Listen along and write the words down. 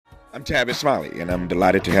I'm Tavis Smiley, and I'm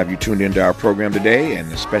delighted to have you tuned into our program today, and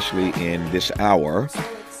especially in this hour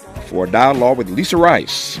for a dialogue with Lisa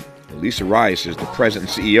Rice. Lisa Rice is the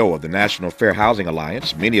president and CEO of the National Fair Housing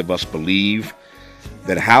Alliance. Many of us believe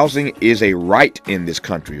that housing is a right in this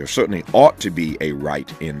country, or certainly ought to be a right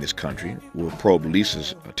in this country. We'll probe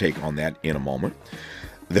Lisa's take on that in a moment.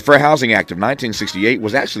 The Fair Housing Act of 1968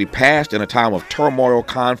 was actually passed in a time of turmoil,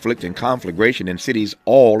 conflict, and conflagration in cities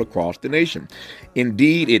all across the nation.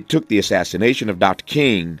 Indeed, it took the assassination of Dr.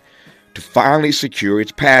 King to finally secure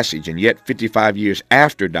its passage, and yet 55 years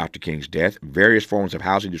after Dr. King's death, various forms of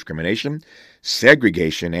housing discrimination,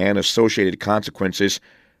 segregation, and associated consequences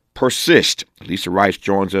persist. Lisa Rice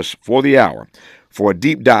joins us for the hour for a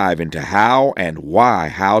deep dive into how and why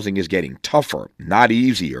housing is getting tougher, not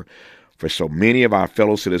easier, for so many of our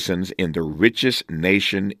fellow citizens in the richest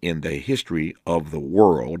nation in the history of the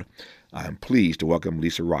world. I'm pleased to welcome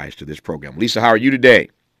Lisa Rice to this program. Lisa, how are you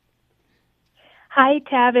today? Hi,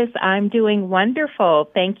 Tavis. I'm doing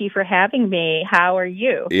wonderful. Thank you for having me. How are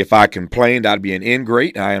you? If I complained, I'd be an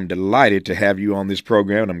ingrate. I am delighted to have you on this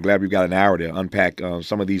program, and I'm glad we've got an hour to unpack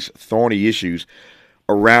some of these thorny issues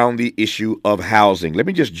around the issue of housing. Let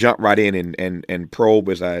me just jump right in and probe,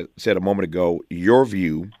 as I said a moment ago, your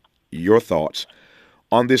view, your thoughts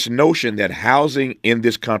on this notion that housing in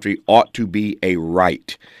this country ought to be a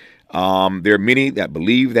right. There are many that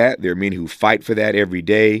believe that. There are many who fight for that every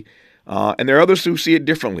day. And there are others who see it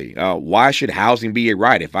differently. Why should housing be a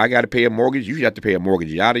right? If I got to pay a mortgage, you should have to pay a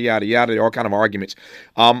mortgage, yada, yada, yada, all kind of arguments.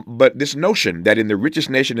 But this notion that in the richest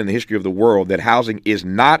nation in the history of the world that housing is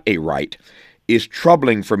not a right is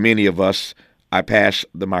troubling for many of us. I pass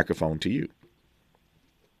the microphone to you.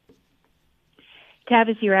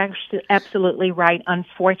 Tavis, you're absolutely right.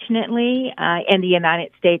 Unfortunately, in the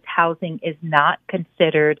United States, housing is not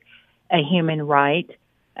considered a human right.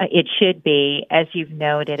 It should be, as you've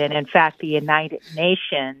noted. And in fact, the United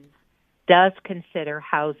Nations does consider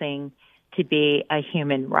housing to be a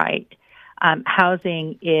human right.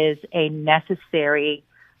 Housing is a necessary,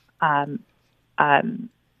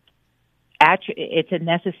 it's a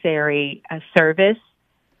necessary service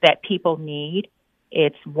that people need.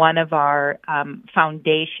 It's one of our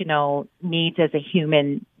foundational needs as a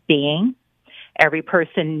human being. Every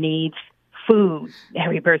person needs food.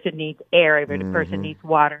 Every person needs air. Every person needs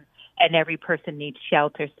water. And every person needs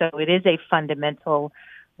shelter. So it is a fundamental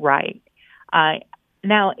right.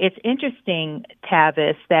 Now, it's interesting,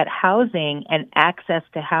 Tavis, that housing and access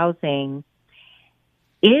to housing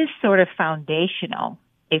is sort of foundational.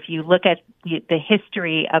 If you look at the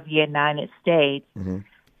history of the United States,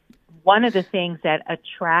 one of the things that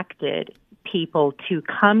attracted people to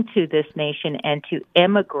come to this nation and to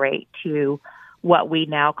immigrate to what we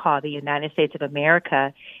now call the United States of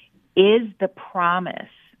America is the promise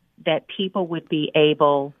that people would be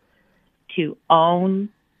able to own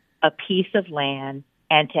a piece of land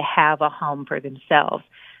and to have a home for themselves.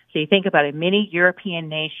 So you think about it, many European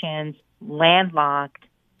nations, landlocked,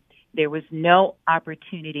 there was no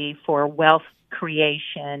opportunity for wealth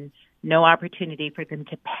creation, no opportunity for them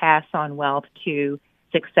to pass on wealth to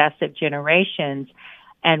successive generations.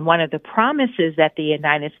 And one of the promises that the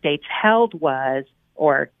United States held was,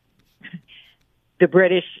 or the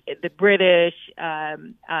British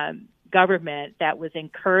government that was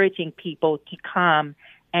encouraging people to come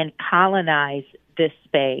and colonize this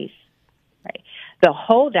space. Right? The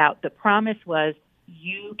holdout, the promise was,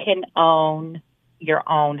 you can own your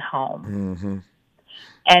own home.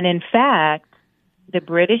 And in fact, the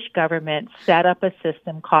British government set up a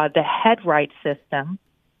system called the head right system.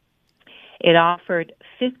 It offered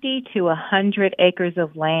 50 to 100 acres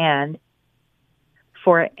of land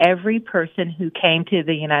for every person who came to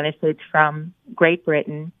the United States from Great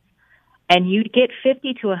Britain. And you'd get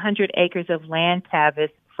 50 to 100 acres of land, Tavis,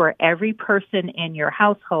 for every person in your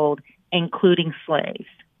household, including slaves.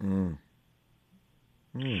 So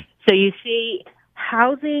you see,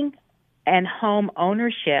 housing and home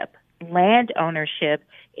ownership, land ownership,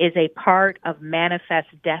 is a part of manifest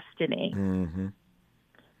destiny.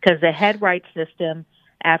 Because the head right system,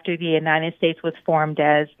 after the United States was formed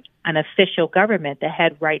as an official government, the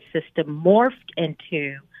head right system morphed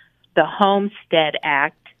into the Homestead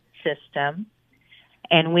Act system.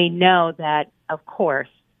 And we know that, of course,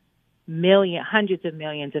 hundreds of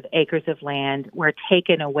millions of acres of land were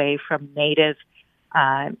taken away from Native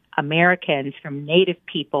Americans, from Native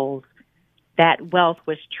peoples. That wealth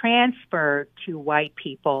was transferred to white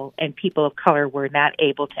people, and people of color were not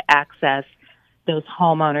able to access those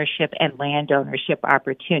home ownership and land ownership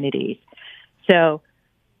opportunities. So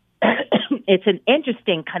it's an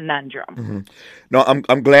interesting conundrum. Mm-hmm. No,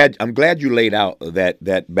 I'm glad you laid out that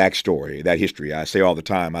backstory, that history. I say all the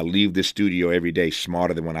time, I leave this studio every day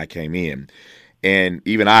smarter than when I came in. And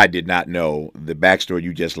even I did not know the backstory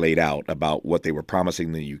you just laid out about what they were promising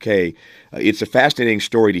in the UK. It's a fascinating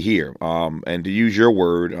story to hear. And to use your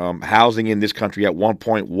word, housing in this country at one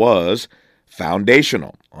point was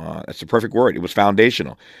foundational. That's the perfect word. It was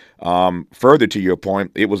foundational. Further to your point,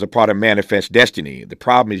 it was a part of manifest destiny. The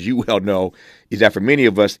problem, as you well know, is that for many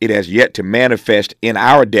of us, it has yet to manifest in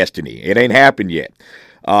our destiny. It ain't happened yet.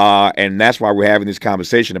 And that's why we're having this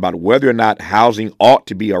conversation about whether or not housing ought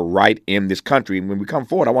to be a right in this country. And when we come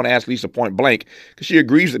forward, I want to ask Lisa point blank, because she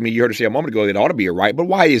agrees with me. You heard her say a moment ago that it ought to be a right, but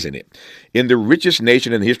why isn't it? In the richest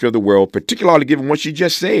nation in the history of the world, particularly given what she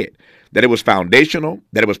just said, that it was foundational,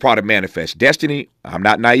 that it was part of manifest destiny. I'm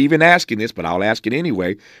not naive in asking this, but I'll ask it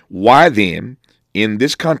anyway. Why then, in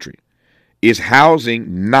this country, is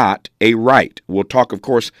housing not a right? We'll talk, of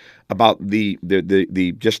course, about the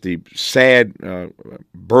just the sad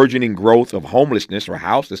burgeoning growth of homelessness or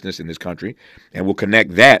houselessness in this country, and we'll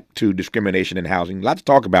connect that to discrimination in housing. A lot to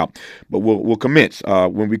talk about, but we'll commence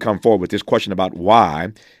when we come forward with this question about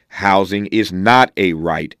why housing is not a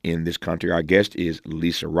right in this country. Our guest is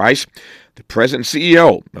Lisa Rice, the president and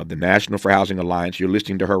CEO of the National Fair Housing Alliance. You're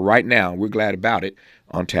listening to her right now. We're glad about it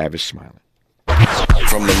on Tavis Smiley.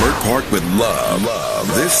 From Lamert Park with love,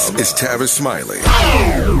 this is Tavis Smiley.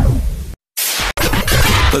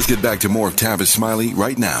 Let's get back to more of Tavis Smiley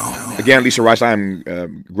right now. Again, Lisa Rice,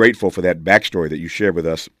 I'm grateful for that backstory that you shared with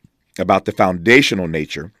us about the foundational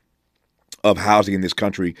nature of housing in this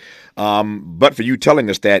country. But for you telling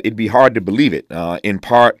us that, it'd be hard to believe it, in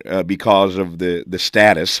part because of the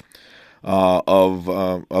status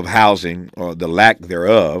of housing, or the lack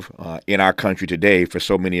thereof, in our country today for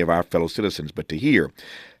so many of our fellow citizens. But to hear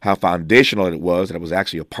how foundational it was, that it was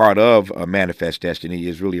actually a part of Manifest Destiny,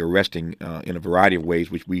 is really arresting in a variety of ways,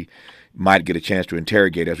 which we might get a chance to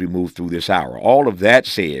interrogate as we move through this hour. All of that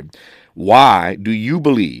said, why do you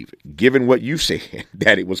believe, given what you said,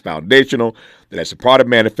 that it was foundational, that it's a part of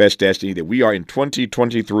Manifest Destiny, that we are in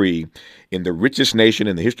 2023 in the richest nation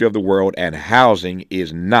in the history of the world, and housing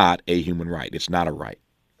is not a human right? It's not a right.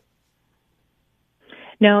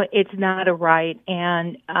 No, it's not a right,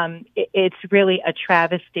 and it's really a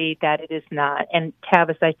travesty that it is not. And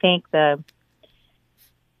Tavis, I think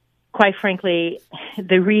quite frankly,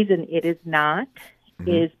 the reason it is not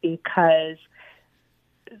is because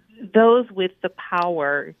those with the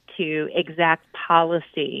power to exact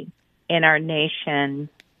policy in our nation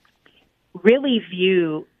really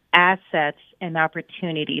view assets and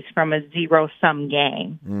opportunities from a zero-sum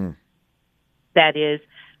game. That is,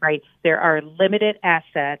 right, there are limited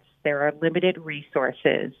assets, there are limited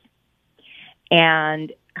resources,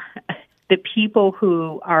 and the people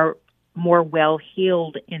who are more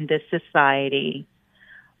well-heeled in this society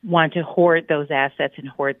want to hoard those assets and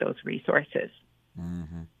hoard those resources.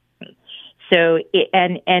 So,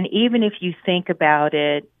 and even if you think about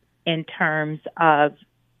it in terms of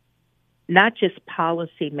not just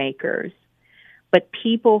policymakers, but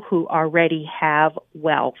people who already have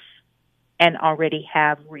wealth and already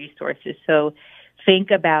have resources. So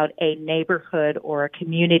think about a neighborhood or a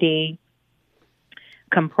community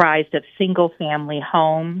comprised of single-family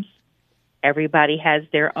homes. Everybody has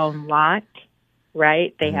their own lot,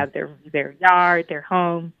 right? They have their yard, their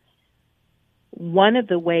home. One of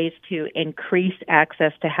the ways to increase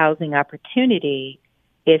access to housing opportunity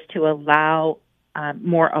is to allow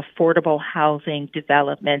more affordable housing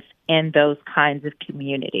developments in those kinds of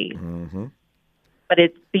communities. But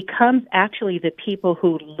it becomes actually the people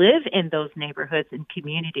who live in those neighborhoods and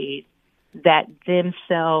communities that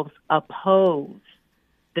themselves oppose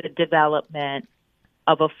the development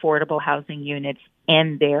of affordable housing units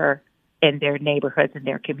in their neighborhoods and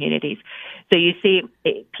their communities. So you see,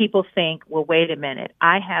 people think, well, wait a minute,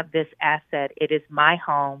 I have this asset. It is my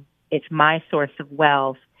home. It's my source of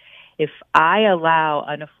wealth. If I allow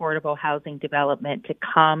an affordable housing development to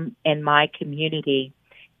come in my community,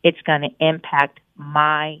 it's going to impact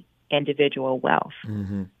my individual wealth.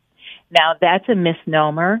 Now, that's a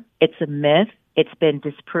misnomer. It's a myth. It's been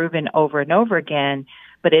disproven over and over again,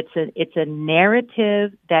 but it's a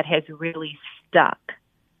narrative that has really stuck.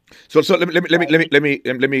 So let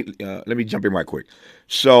me jump in right quick.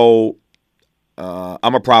 So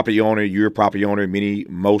I'm a property owner. You're a property owner.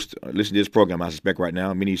 Most listen to this program, I suspect right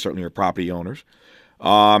now. Many certainly are property owners.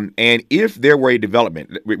 And if there were a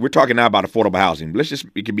development, we're talking now about affordable housing.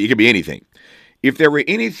 It could be anything. If there were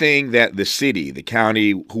anything that the city, the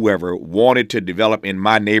county, whoever wanted to develop in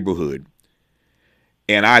my neighborhood,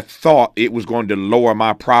 and I thought it was going to lower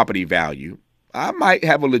my property value, I might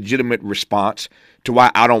have a legitimate response to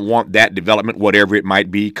why I don't want that development, whatever it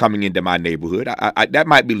might be, coming into my neighborhood. That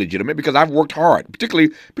might be legitimate because I've worked hard,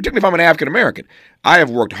 particularly if I'm an African American. I have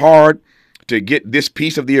worked hard to get this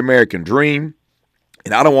piece of the American dream.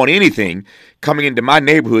 And I don't want anything coming into my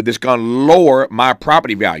neighborhood that's going to lower my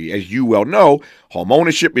property value. As you well know, home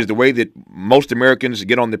ownership is the way that most Americans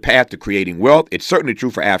get on the path to creating wealth. It's certainly true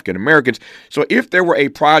for African Americans. So if there were a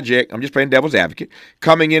project, I'm just playing devil's advocate,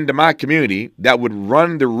 coming into my community that would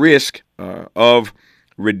run the risk of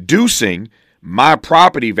reducing my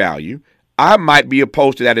property value, I might be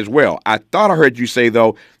opposed to that as well. I thought I heard you say,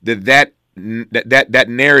 though, that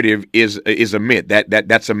narrative is a myth.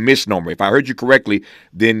 That's a misnomer. If I heard you correctly,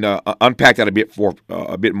 then unpack that a bit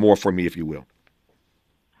more for me, if you will.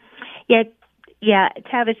 Yeah,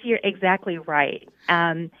 Tavis, you're exactly right.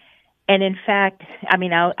 And in fact, I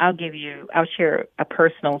mean, I'll share a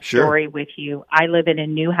personal story with you. I live in a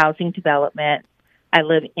new housing development. I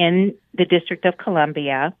live in the District of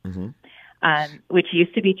Columbia. Mm-hmm. Which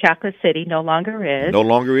used to be Chocolate City, no longer is. No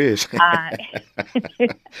longer is.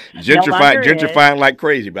 Gentrifying like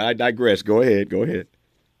crazy, but I digress. Go ahead.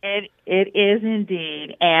 It is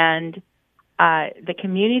indeed. And the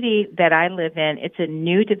community that I live in, it's a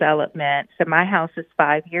new development. So my house is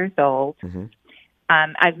 5 years old. Mm-hmm.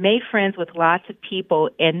 I've made friends with lots of people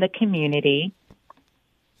in the community.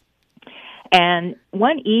 And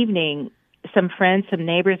one evening, some friends, some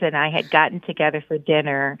neighbors, and I had gotten together for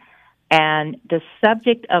dinner. And the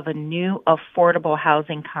subject of a new affordable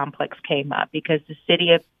housing complex came up because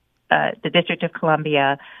the District of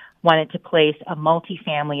Columbia wanted to place a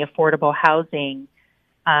multifamily affordable housing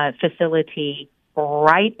facility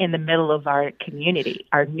right in the middle of our community,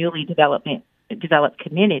 our newly developed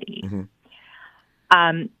community. Mm-hmm.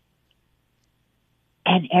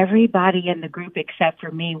 And everybody in the group except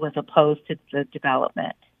for me was opposed to the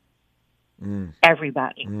development.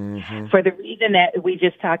 Everybody. Mm-hmm. For the reason that we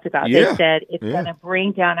just talked about. Yeah. They said it's going to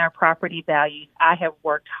bring down our property values. I have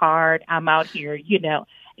worked hard. I'm out here,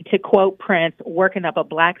 to quote Prince, working up a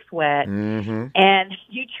black sweat. Mm-hmm. And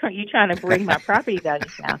you're trying to bring my property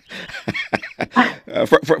values down.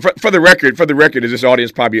 For the record, as this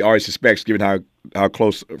audience probably already suspects, given how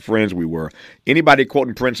close friends we were, anybody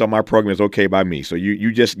quoting Prince on my program is okay by me. So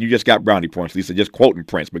you just got brownie points, Lisa, just quoting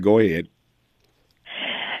Prince. But go ahead.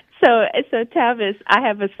 So Tavis, I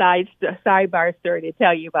have a sidebar story to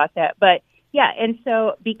tell you about that. But yeah, and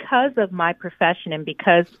so because of my profession and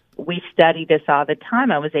because we study this all the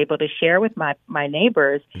time, I was able to share with my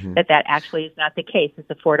neighbors mm-hmm. that actually is not the case. This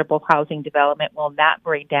affordable housing development will not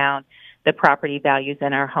bring down the property values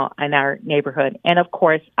in our neighborhood. And of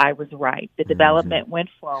course, I was right. The development mm-hmm. went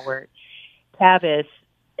forward. Tavis,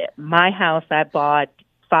 my house I bought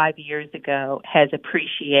 5 years ago has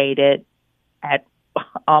appreciated at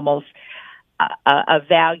almost a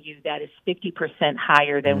value that is 50%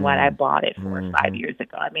 higher than what I bought it for 5 years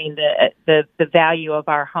ago. I mean, the value of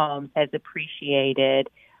our homes has appreciated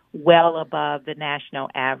well above the national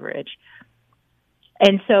average.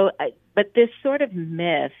 And so, but this sort of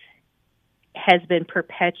myth has been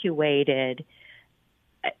perpetuated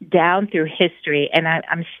down through history, and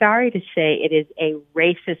I'm sorry to say it is a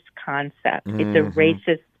racist concept. Mm-hmm. It's a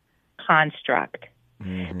racist construct.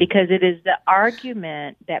 Mm-hmm. Because it is the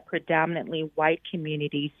argument that predominantly white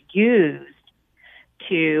communities used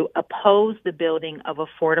to oppose the building of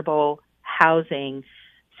affordable housing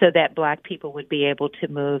so that black people would be able to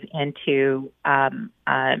move into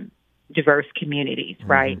diverse communities,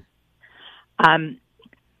 mm-hmm. right? But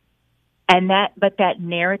that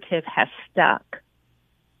narrative has stuck.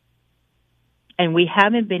 And we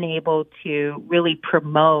haven't been able to really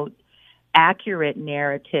promote accurate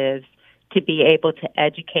narratives to be able to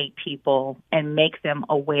educate people and make them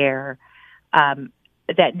aware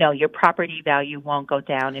that, no, your property value won't go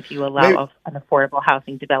down if you allow an affordable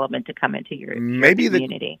housing development to come into your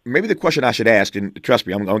community. Maybe the question I should ask, and trust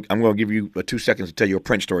me, I'm going to give you 2 seconds to tell you a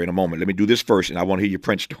Prince story in a moment. Let me do this first, and I want to hear your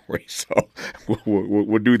Prince story. So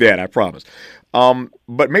we'll do that, I promise.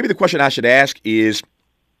 But maybe the question I should ask is,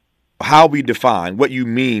 how we define what you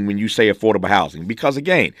mean when you say affordable housing. Because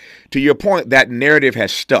again, to your point, that narrative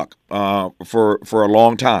has stuck for a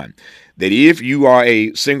long time. That if you are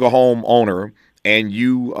a single home owner and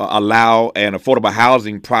you allow an affordable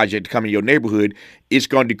housing project to come in your neighborhood, it's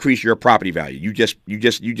going to decrease your property value. You just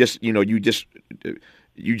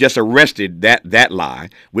arrested that lie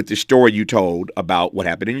with the story you told about what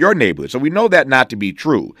happened in your neighborhood. So we know that not to be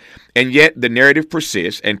true. And yet the narrative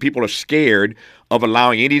persists, and people are scared of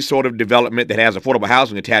allowing any sort of development that has affordable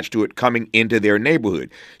housing attached to it coming into their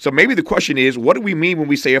neighborhood. So maybe the question is, what do we mean when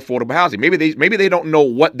we say affordable housing? Maybe they don't know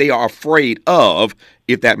what they are afraid of,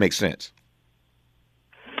 if that makes sense.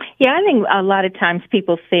 Yeah, I think a lot of times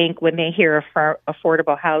people think when they hear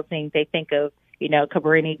affordable housing, they think of,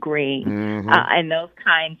 Cabrini Green and those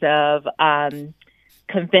kinds of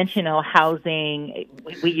conventional housing.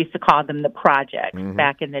 We used to call them the projects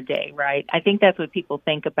back in the day, right? I think that's what people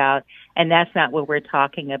think about, and that's not what we're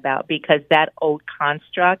talking about, because that old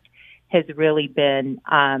construct has really been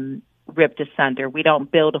ripped asunder. We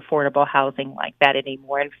don't build affordable housing like that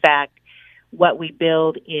anymore. In fact, what we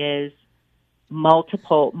build is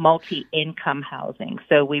multi-income housing.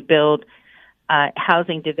 So we build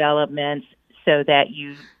housing developments so that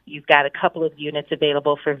you've got a couple of units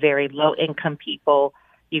available for very low-income people.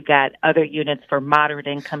 You've got other units for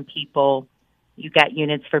moderate-income people. You've got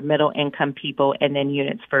units for middle-income people, and then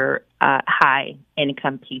units for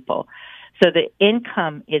high-income people. So the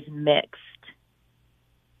income is mixed.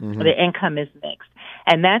 The income is mixed.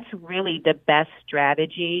 And that's really the best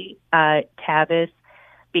strategy, Tavis,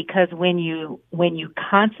 because when you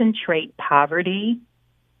concentrate poverty,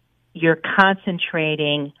 you're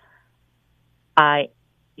concentrating a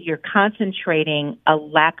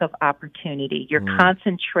lack of opportunity. You're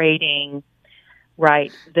concentrating,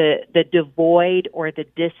 right, the devoid or the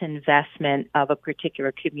disinvestment of a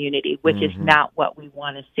particular community, which is not what we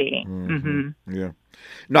want to see. Yeah.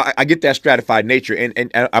 No, I get that stratified nature,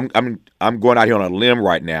 and I'm going out here on a limb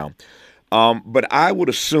right now. But I would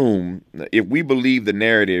assume, if we believe the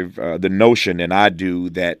narrative, the notion, and I do,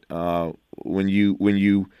 that when you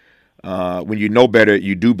know better,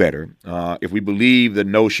 you do better. If we believe the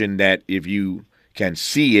notion that if you can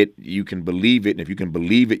see it, you can believe it, and if you can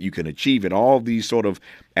believe it, you can achieve it. All these sort of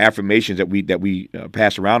affirmations that we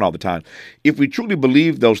pass around all the time. If we truly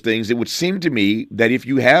believe those things, it would seem to me that if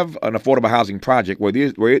you have an affordable housing project where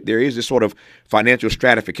there is this sort of financial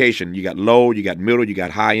stratification, you got low, you got middle, you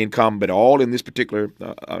got high income, but all in this particular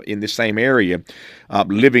in this same area,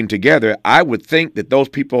 living together, I would think that those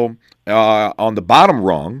people on the bottom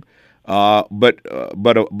rung, but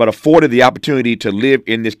afforded the opportunity to live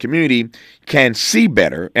in this community, can see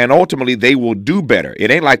better, and ultimately they will do better.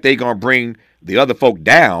 It ain't like they gonna bring the other folk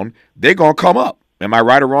down; they're gonna come up. Am I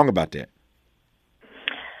right or wrong about that?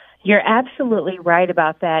 You're absolutely right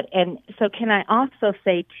about that. And so, can I also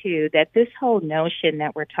say too that this whole notion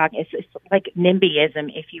that we're talking, it's like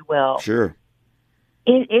NIMBYism, if you will. Sure.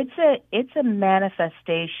 It's a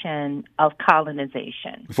manifestation of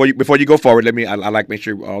colonization. Before you go forward, I like to make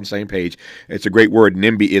sure we're all on the same page. It's a great word,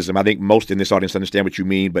 NIMBYism. I think most in this audience understand what you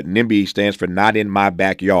mean, but NIMBY stands for not in my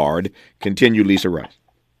backyard. Continue, Lisa Rice.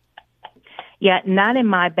 Yeah, not in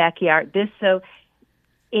my backyard. It's a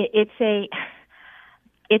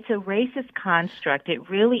racist construct. It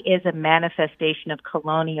really is a manifestation of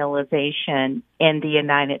colonialization in the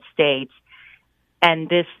United States, and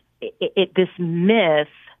this myth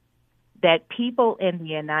that people in the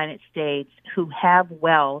United States who have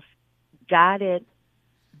wealth got it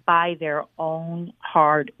by their own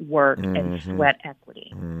hard work and sweat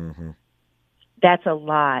equity. That's a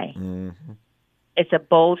lie. It's a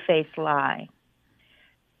bold-faced lie,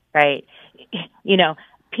 right?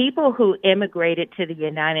 People who immigrated to the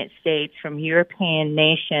United States from European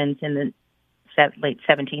nations in the late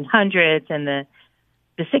 1700s and the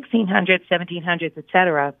 1600s, 1700s, et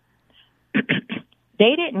cetera,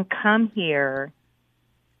 they didn't come here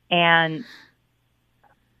and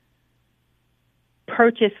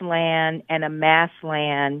purchase land and amass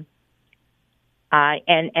land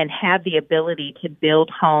and have the ability to build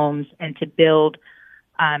homes and to build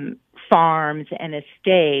farms and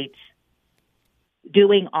estates,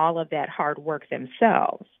 doing all of that hard work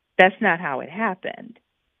themselves. That's not how it happened,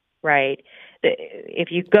 right? If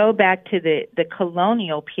you go back to the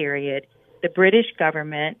colonial period, the British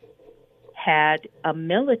government had a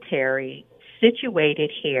military situated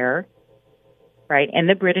here, right, in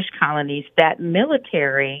the British colonies. That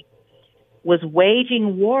military was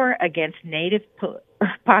waging war against native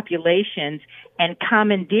populations and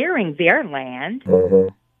commandeering their land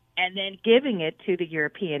and then giving it to the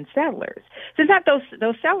European settlers. So it's not those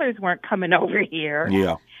settlers weren't coming over here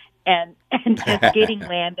and just getting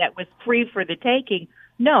land that was free for the taking.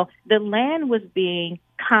 No, the land was being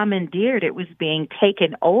commandeered. It was being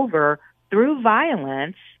taken over through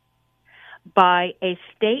violence by a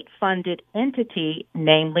state-funded entity,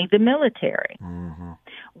 namely the military.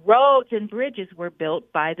 Roads and bridges were built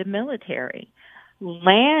by the military.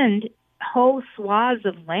 Whole swaths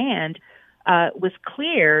of land was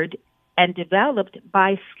cleared and developed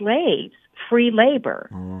by slaves, free labor.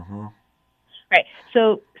 Right.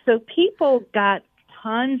 So people got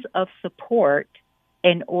tons of support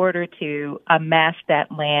in order to amass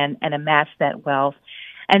that land and amass that wealth.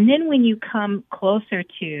 And then when you come closer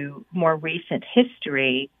to more recent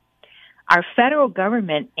history, our federal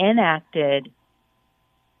government enacted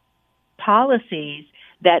policies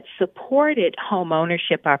that supported home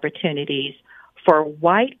ownership opportunities for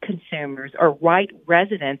white consumers or white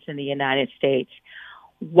residents in the United States,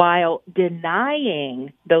 while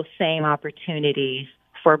denying those same opportunities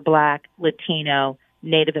for Black, Latino,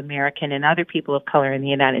 Native American, and other people of color in the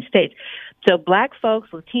United States. So Black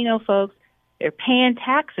folks, Latino folks, they're paying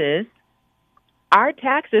taxes. Our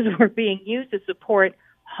taxes were being used to support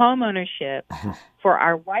home ownership for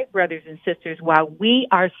our white brothers and sisters while we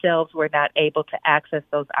ourselves were not able to access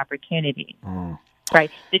those opportunities. Right?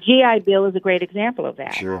 The GI Bill is a great example of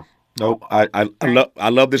that. Sure. No, I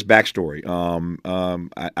love this backstory.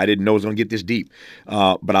 I didn't know it was going to get this deep,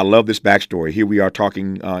 but I love this backstory. Here we are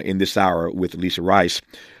talking in this hour with Lisa Rice,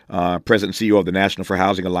 President and CEO of the National Fair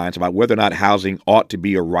Housing Alliance, about whether or not housing ought to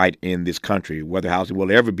be a right in this country, whether housing will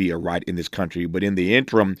ever be a right in this country. But in the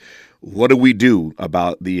interim, what do we do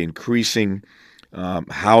about the increasing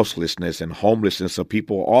houselessness and homelessness of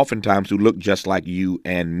people oftentimes who look just like you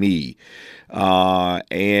and me?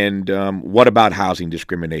 And what about housing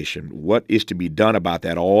discrimination? What is to be done about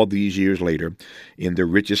that all these years later in the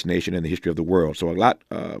richest nation in the history of the world? So a lot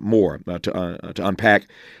more to unpack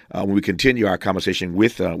when we continue our conversation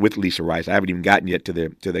with Lisa Rice. I haven't even gotten yet to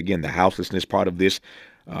the houselessness part of this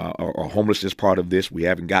or homelessness part of this. We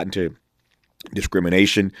haven't gotten to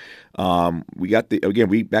discrimination. We got back in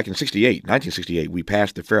 1968, we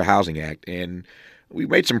passed the Fair Housing Act, and we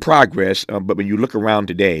made some progress. But when you look around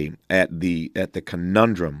today at the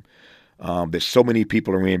conundrum that so many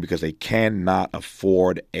people are in because they cannot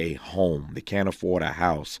afford a home, they can't afford a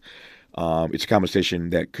house. It's a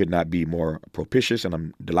conversation that could not be more propitious, and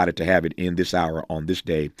I'm delighted to have it in this hour on this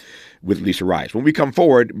day with Lisa Rice. When we come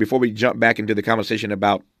forward, before we jump back into the conversation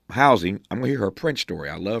about housing, I'm going to hear her Prince story.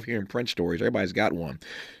 I love hearing Prince stories. Everybody's got one.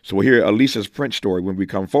 So we'll hear Lisa's Prince story when we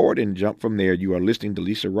come forward and jump from there. You are listening to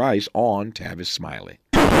Lisa Rice on Tavis Smiley.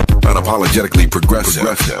 Unapologetically progressive.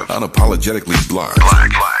 Unapologetically black.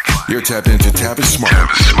 You're tapped into Tavis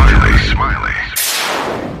Smiley.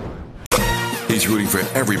 He's rooting for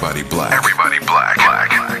everybody black.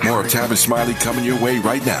 More of Tavis Smiley coming your way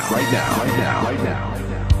right now.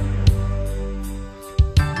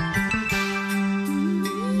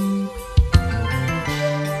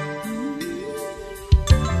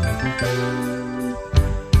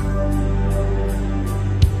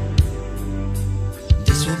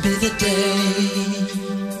 This will be the day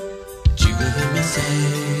that you will hear me say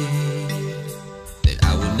that I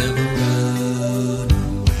will never run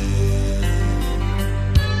away.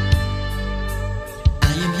 I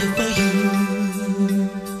am here for you.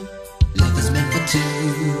 Love is meant for two.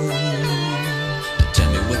 Now tell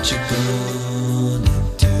me what you're gonna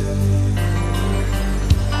do.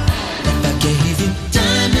 If I gave you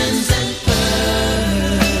diamonds and pearls,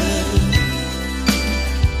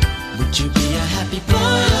 would you be a happy boy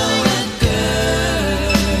or a girl?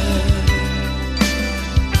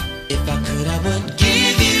 If I could, I would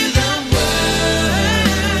give you the world.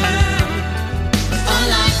 All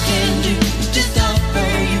I can do is just offer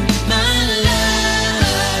you my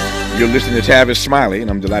love. You're listening to Tavis Smiley, and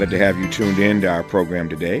I'm delighted to have you tuned in to our program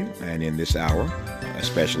today and in this hour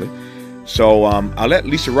especially. So I'll let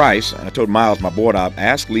Lisa Rice, I told Miles, my board op,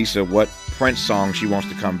 ask Lisa what Prince song she wants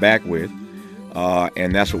to come back with.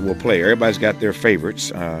 And that's what we'll play. Everybody's got their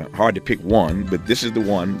favorites. Hard to pick one, but this is the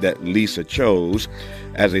one that Lisa chose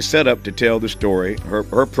as a setup to tell the story,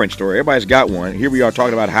 her Prince story. Everybody's got one. Here we are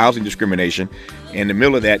talking about housing discrimination. In the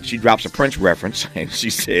middle of that, she drops a Prince reference, and she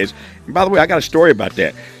says, and by the way, I got a story about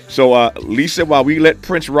that. So, Lisa, while we let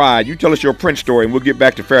Prince ride, you tell us your Prince story, and we'll get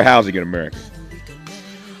back to fair housing in America.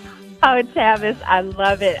 Oh, Tavis, I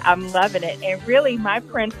love it. I'm loving it. And really, my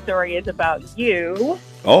Prince story is about you.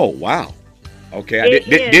 Oh, wow. Okay, I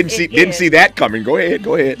didn't see that coming. Go ahead.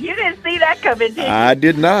 You didn't see that coming, did you? I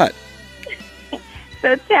did not.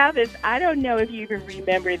 So, Tavis, I don't know if you even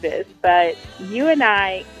remember this, but you and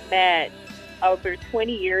I met over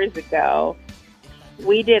 20 years ago.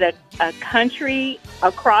 We did a country,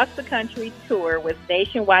 across the country tour with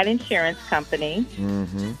Nationwide Insurance Company,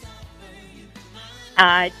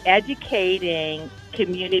 educating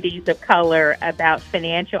communities of color about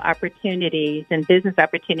financial opportunities and business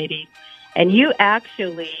opportunities. And you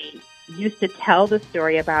actually used to tell the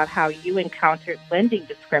story about how you encountered lending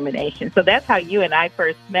discrimination. So that's how you and I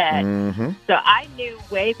first met. So I knew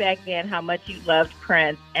way back then how much you loved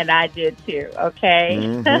Prince, and I did too,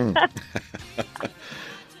 okay?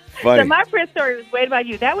 So my Prince story was way about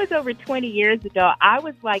you. That was over 20 years ago. I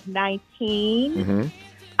was like 19.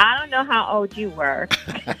 I don't know how old you were.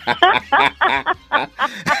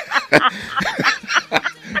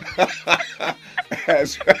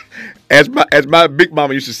 as my big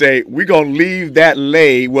mama used to say, we're gonna leave that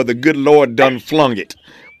lay where the good Lord done flung it.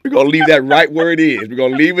 We're gonna leave that right where it is. We're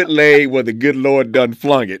gonna leave it lay where the good Lord done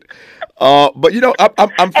flung it. But you know, And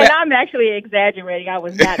I'm actually exaggerating. I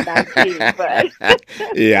was not 19, but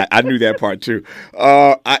yeah, I knew that part too.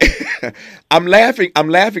 I'm laughing. I'm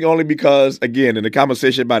laughing only because, again, in the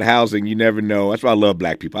conversation about housing, you never know. That's why I love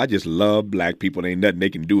black people. I just love black people. There ain't nothing they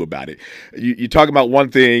can do about it. You talk about one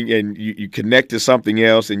thing and you connect to something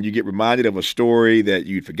else, and you get reminded of a story that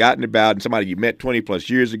you'd forgotten about, and somebody you met 20 plus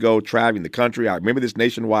years ago, traveling the country. I remember this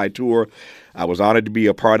nationwide tour. I was honored to be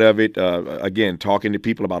a part of it. Again, talking to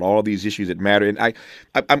people about all these issues that matter, and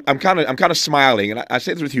I'm kind of smiling, and I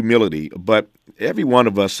say this with humility. But every one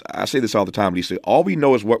of us, I say this all the time, Lisa. All we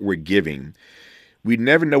know is what we're giving. We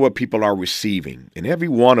never know what people are receiving, and every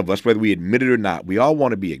one of us, whether we admit it or not, we all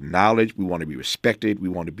want to be acknowledged. We want to be respected. We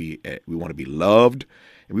want to be loved,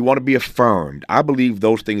 and we want to be affirmed. I believe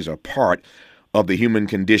those things are part of the human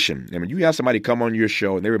condition. And when you have somebody come on your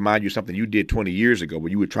show and they remind you of something you did 20 years ago when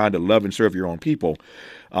you were trying to love and serve your own people,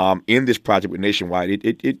 in this project with Nationwide,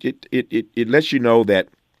 it lets you know that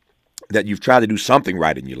you've tried to do something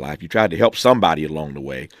right in your life. You tried to help somebody along the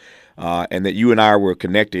way. And that you and I were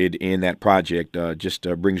connected in that project just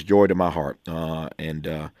brings joy to my heart and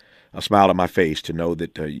a smile on my face to know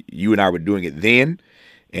that you and I were doing it then.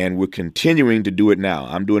 And we're continuing to do it now.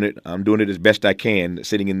 I'm doing it as best I can,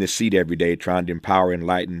 sitting in this seat every day, trying to empower,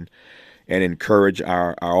 enlighten, and encourage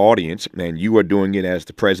our audience. And you are doing it as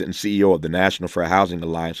the president and CEO of the National Fair Housing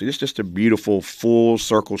Alliance. So it's just a beautiful, full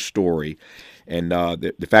circle story. And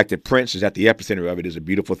the fact that Prince is at the epicenter of it is a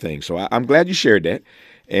beautiful thing. So I'm glad you shared that.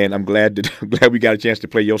 And I'm glad we got a chance to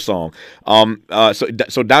play your song.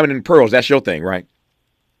 So Diamond and Pearls, that's your thing, right?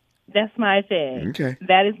 that's my thing. Okay.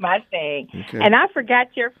 That is my thing. Okay. And I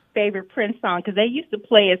forgot your favorite Prince song because they used to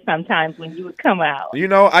play it sometimes when you would come out. You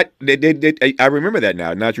know, I remember that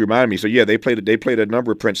now. Now that you remind me. So yeah, they played a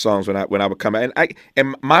number of Prince songs when I would come out.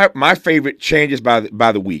 And my favorite changes by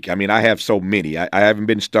the week. I mean, I have so many. I haven't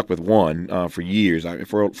been stuck with one for years.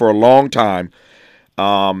 For a long time.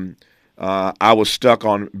 I was stuck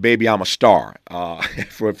on "Baby I'm a Star"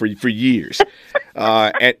 for years,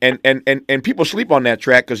 and people sleep on that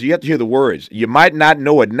track because you have to hear the words. You might not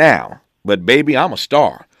know it now, but "Baby I'm a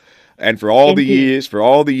Star," and for all the years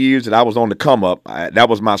that I was on the come up, that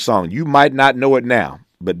was my song. You might not know it now,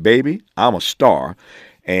 but "Baby I'm a Star,"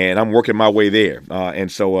 and I'm working my way there.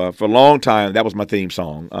 And so for a long time, that was my theme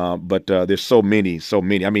song. But there's so many.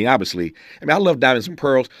 I mean, obviously, I love Diamonds and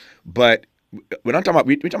Pearls, but when I'm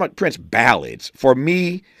talking about Prince ballads, for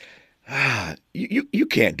me, you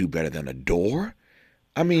can't do better than "Adore."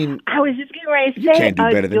 I mean, I was just getting ready to say you can't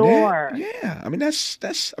do better than that. Yeah, I mean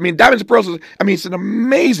that's. I mean, Diamonds and Pearls. It's an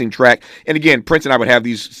amazing track. And again, Prince and I would have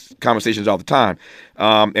these conversations all the time,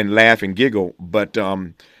 and laugh and giggle. But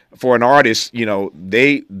for an artist, you know,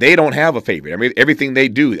 they don't have a favorite. I mean, everything they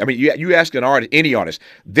do. I mean, you ask an artist, any artist,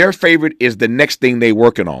 their favorite is the next thing they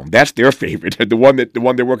working on. That's their favorite. the one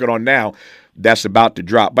they're working on now, that's about to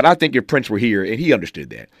drop. But I think if Prince were here and he understood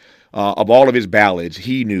that, of all of his ballads,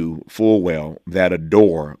 he knew full well that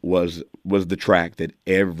 "Adore" was the track that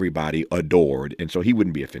everybody adored, and so he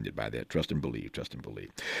wouldn't be offended by that. Trust and believe.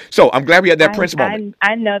 So I'm glad we had that Prince moment.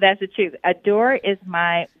 I know that's the truth. "Adore" is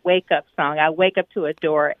my wake-up song. I wake up to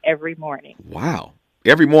 "Adore" every morning. Wow.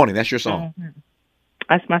 Every morning, that's your song? Mm-hmm.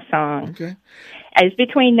 That's my song. Okay. It's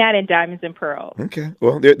between that and Diamonds and Pearls. Okay.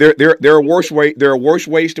 Well, there are worse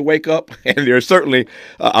ways to wake up, and there are certainly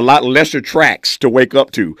a lot lesser tracks to wake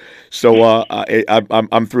up to. So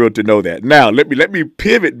I'm thrilled to know that. Now let me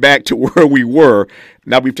pivot back to where we were.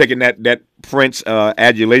 Now we've taken that Prince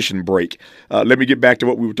adulation break. Let me get back to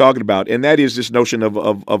what we were talking about, and that is this notion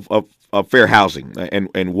of fair housing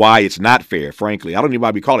and why it's not fair. Frankly, I don't even know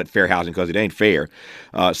why we call it fair housing because it ain't fair.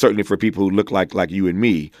 Certainly for people who look like you and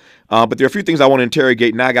me. But there are a few things I want to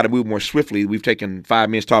interrogate. Now I got to move more swiftly. We've taken 5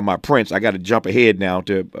 minutes talking about Prince. I got to jump ahead now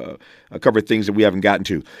to cover things that we haven't gotten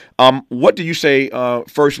to. What do you say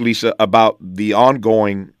first, Lisa, about the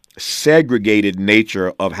ongoing segregated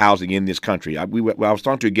nature of housing in this country? I was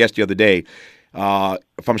talking to a guest the other day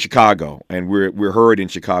from Chicago, and we're heard in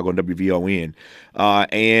Chicago on WVON,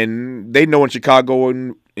 and they know in Chicago,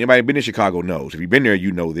 and anybody who's been in Chicago knows. If you've been there,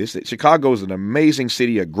 you know this. That Chicago is an amazing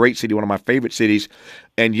city, a great city, one of my favorite cities,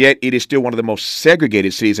 and yet it is still one of the most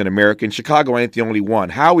segregated cities in America. And Chicago ain't the only one.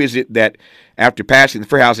 How is it that after passing the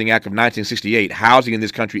Fair Housing Act of 1968, housing in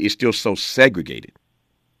this country is still so segregated?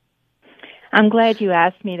 I'm glad you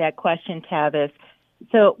asked me that question, Tavis.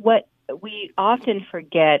 So what we often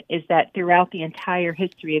forget is that throughout the entire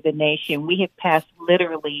history of the nation, we have passed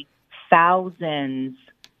literally thousands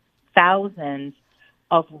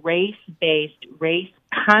of race-based,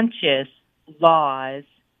 race-conscious laws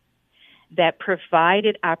that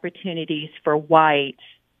provided opportunities for whites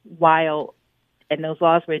and those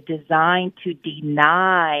laws were designed to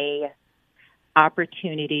deny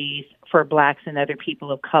opportunities for blacks and other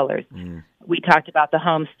people of colors. We talked about the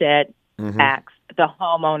Homestead Acts, the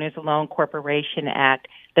Homeowners Loan Corporation Act,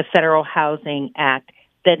 the Federal Housing Act,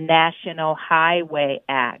 the National Highway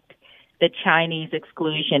Act, the Chinese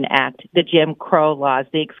Exclusion Act, the Jim Crow laws,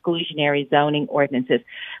 the exclusionary zoning ordinances,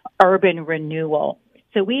 urban renewal.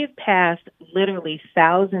 So we have passed literally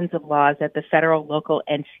thousands of laws at the federal, local,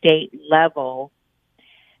 and state level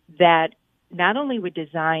that not only were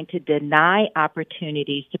designed to deny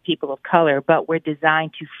opportunities to people of color, but were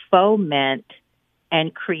designed to foment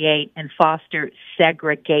and create and foster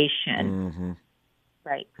segregation.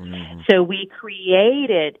 Right. So we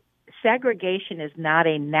created, segregation is not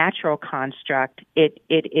a natural construct. It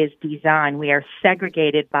is design. We are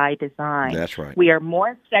segregated by design. That's right. We are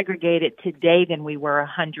more segregated today than we were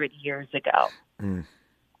 100 years ago.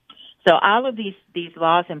 So all of these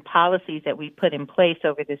laws and policies that we put in place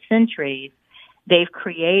over the centuries, they've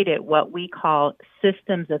created what we call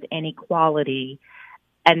systems of inequality.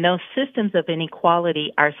 And those systems of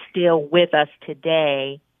inequality are still with us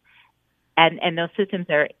today. And those systems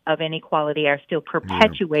of inequality are still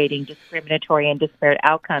perpetuating discriminatory and disparate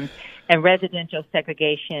outcomes. And residential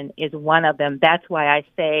segregation is one of them. That's why I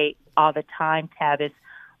say all the time, Tavis,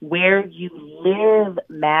 where you live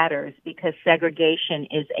matters, because segregation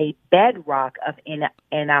is a bedrock of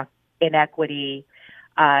inequity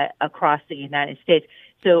across the United States.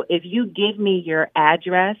 So if you give me your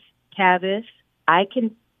address, Tavis, I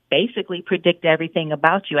can basically predict everything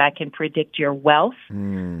about you. I can predict your wealth.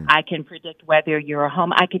 I can predict whether you're a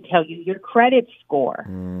home. I can tell you your credit score.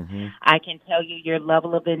 I can tell you your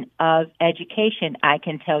level of education. I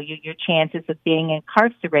can tell you your chances of being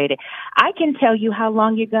incarcerated. I can tell you how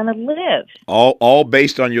long you're going to live. All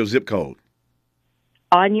based on your zip code.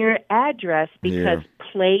 On your address, because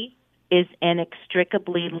place is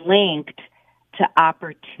inextricably linked to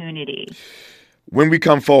opportunity. When we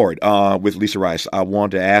come forward with Lisa Rice, I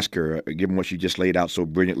want to ask her, given what she just laid out so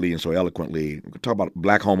brilliantly and so eloquently, we talk about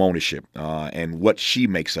black home ownership and what she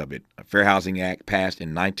makes of it. A Fair Housing Act passed in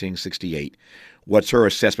 1968. What's her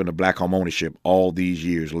assessment of black home ownership all these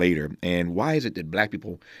years later? And why is it that black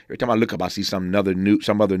people, every time I look up, I see some other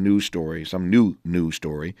news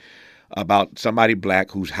story about somebody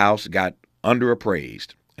black whose house got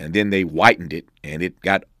underappraised, and then they whitened it, and it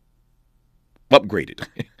got upgraded.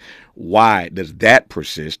 Why does that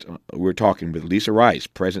persist? We're talking with Lisa Rice,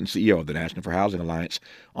 President and CEO of the National Fair Housing Alliance,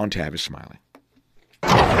 on Tavis Smiley.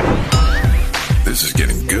 This is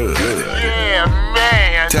getting good. Yeah,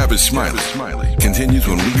 man. Tavis Smiley continues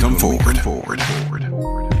when we come forward.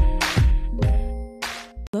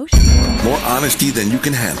 More honesty than you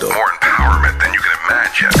can handle. More empowerment than you can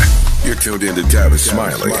imagine. You're tuned into Tavis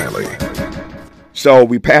Smiley. So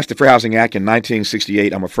we passed the Fair Housing Act in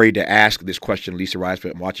 1968. I'm afraid to ask this question, Lisa Rice,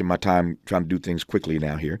 but I'm watching my time trying to do things quickly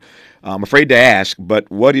now here. I'm afraid to ask,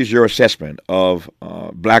 but what is your assessment of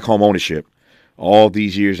black home ownership all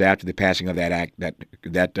these years after the passing of that act,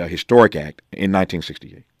 that historic act in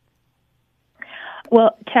 1968?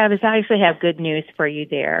 Well, Tavis, I actually have good news for you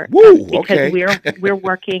there. Woo, because okay. we're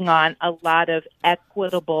working on a lot of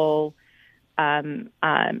equitable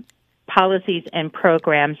policies and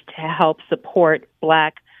programs to help support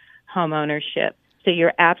black homeownership. So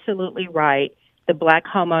you're absolutely right. The black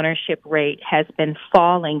homeownership rate has been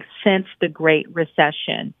falling since the Great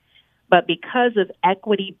Recession. But because of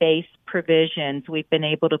equity-based provisions we've been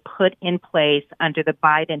able to put in place under the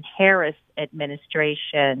Biden-Harris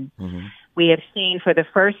administration, we have seen for the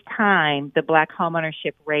first time the black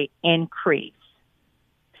homeownership rate increase.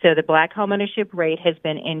 So the black homeownership rate has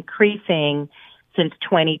been increasing since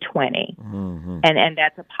 2020. And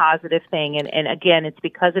that's a positive thing. And again, it's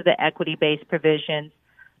because of the equity-based provisions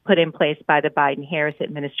put in place by the Biden-Harris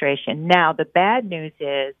administration. Now, the bad news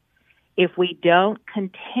is if we don't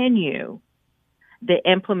continue the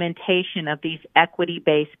implementation of these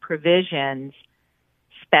equity-based provisions,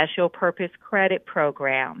 special purpose credit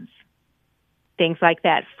programs, things like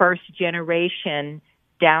that, first-generation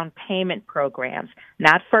down payment programs,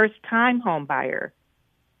 not first-time home buyer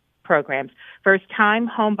programs. First-time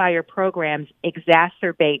homebuyer programs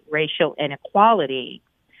exacerbate racial inequality.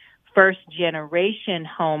 First-generation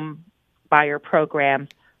home buyer programs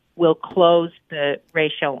will close the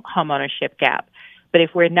racial homeownership gap. But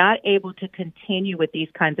if we're not able to continue with these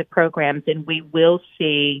kinds of programs, then we will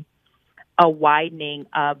see a widening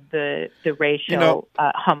of the racial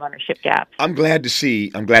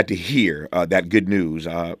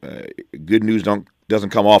doesn't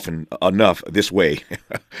come often enough this way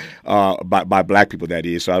by black people, that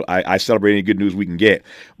is. So I celebrate any good news we can get.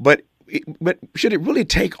 But should it really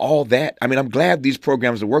take all that? I mean, I'm glad these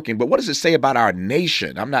programs are working, but what does it say about our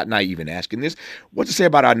nation? I'm not naive in asking this. What does it say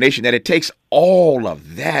about our nation that it takes all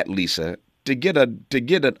of that, Lisa, to get an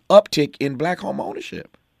uptick in black home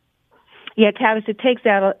ownership? Yeah, Tavis, it takes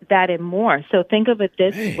that and more. So think of it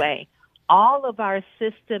this way. All of our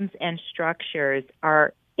systems and structures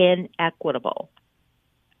are inequitable.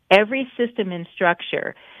 Every system and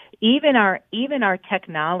structure, even our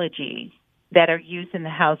technologies that are used in the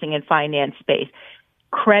housing and finance space,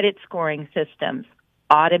 credit scoring systems,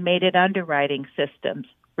 automated underwriting systems,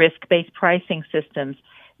 risk-based pricing systems,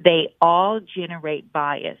 they all generate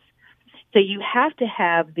bias. So you have to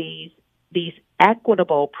have these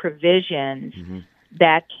equitable provisions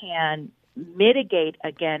that can mitigate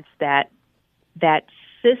against that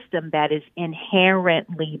system that is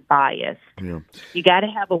inherently biased. Yeah. You got to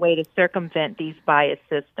have a way to circumvent these bias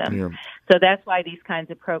systems. Yeah. So that's why these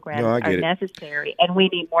kinds of programs are necessary, and we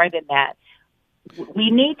need more than that.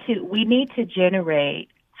 We need to generate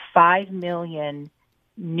 5 million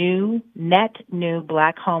net new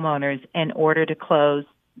black homeowners in order to close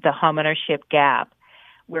the homeownership gap.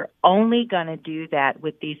 We're only going to do that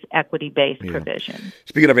with these equity-based provisions.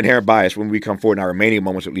 Speaking of inherent bias, when we come forward in our remaining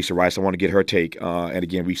moments with Lisa Rice, I want to get her take. And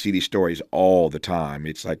again, we see these stories all the time.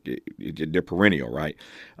 It's like they're perennial, right?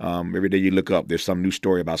 Every day you look up, there's some new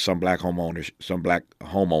story about some black homeowner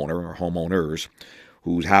or homeowners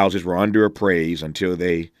whose houses were underappraised until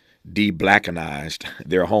they de-blackenized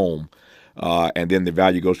their home. And then the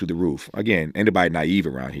value goes through the roof. Again, anybody naive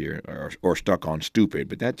around here or stuck on stupid,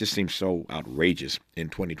 but that just seems so outrageous in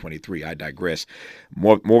 2023. I digress.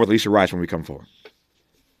 More with Lisa Rice when we come forward.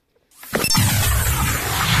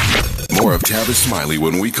 More of Tavis Smiley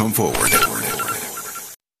when we come forward.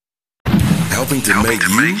 Helping to make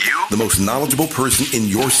you the most knowledgeable person in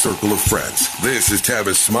your circle of friends. This is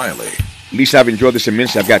Tavis Smiley. Lisa, I've enjoyed this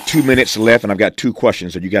immensely. I've got 2 minutes left, and I've got 2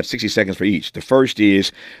 questions, so you got 60 seconds for each. The first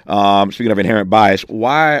is, speaking of inherent bias,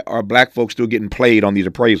 why are black folks still getting played on these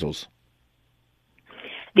appraisals?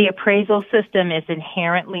 The appraisal system is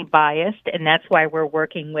inherently biased, and that's why we're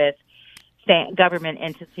working with government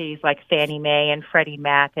entities like Fannie Mae and Freddie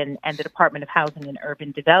Mac and the Department of Housing and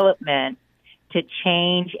Urban Development to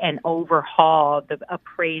change and overhaul the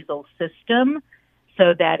appraisal system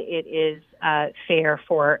so that it is fair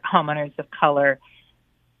for homeowners of color.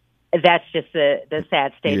 That's just the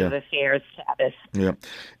sad state of affairs, Tavis. Yeah.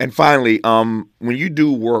 And finally, when you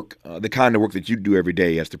do work, the kind of work that you do every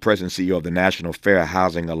day as the president and CEO of the National Fair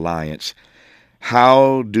Housing Alliance,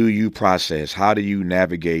 how do you process, how do you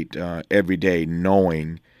navigate every day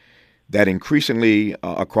knowing that increasingly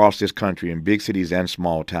across this country in big cities and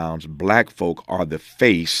small towns, black folk are the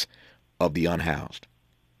face of the unhoused?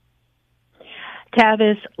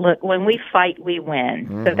 Tavis, look, when we fight, we win.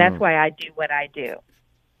 Mm-hmm. So that's why I do what I do.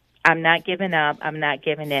 I'm not giving up. I'm not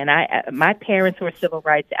giving in. My parents were civil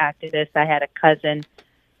rights activists. I had a cousin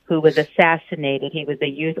who was assassinated. He was a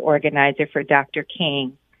youth organizer for Dr.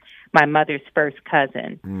 King, my mother's first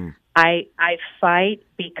cousin. Mm. I fight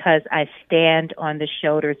because I stand on the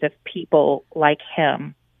shoulders of people like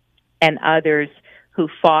him and others who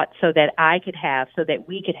fought so that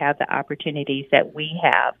we could have the opportunities that we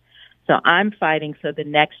have. So I'm fighting so the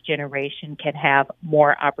next generation can have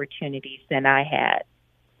more opportunities than I had.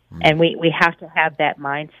 And we have to have that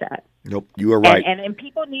mindset. Nope, you are right. And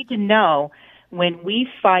people need to know when we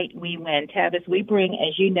fight, we win. Tavis, we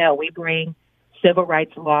bring civil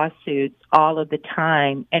rights lawsuits all of the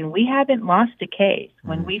time, and we haven't lost a case.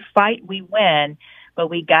 When we fight, we win, but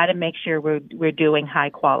we got to make sure we're doing high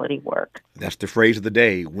quality work. That's the phrase of the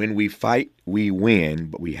day. When we fight, we win,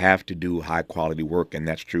 but we have to do high quality work. And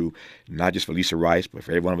that's true not just for Lisa Rice, but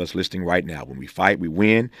for every one of us listening right now. When we fight, we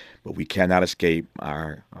win, but we cannot escape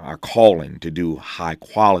our calling to do high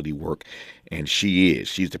quality work. And she is.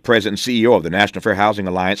 She's the president and CEO of the National Fair Housing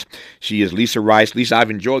Alliance. She is Lisa Rice. Lisa, I've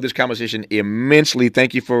enjoyed this conversation immensely.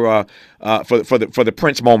 Thank you for the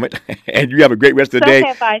Prince moment. And you have a great rest of the day.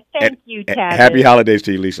 Have I. Thank you, Tavis. Happy holidays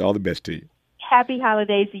to you, Lisa. All the best to you. Happy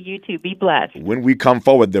holidays to you, too. Be blessed. When we come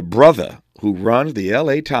forward, the brother who runs the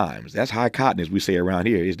L.A. Times, that's high cotton, as we say around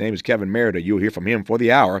here. His name is Kevin Merida. You'll hear from him for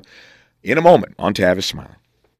the hour in a moment on Tavis Smiley.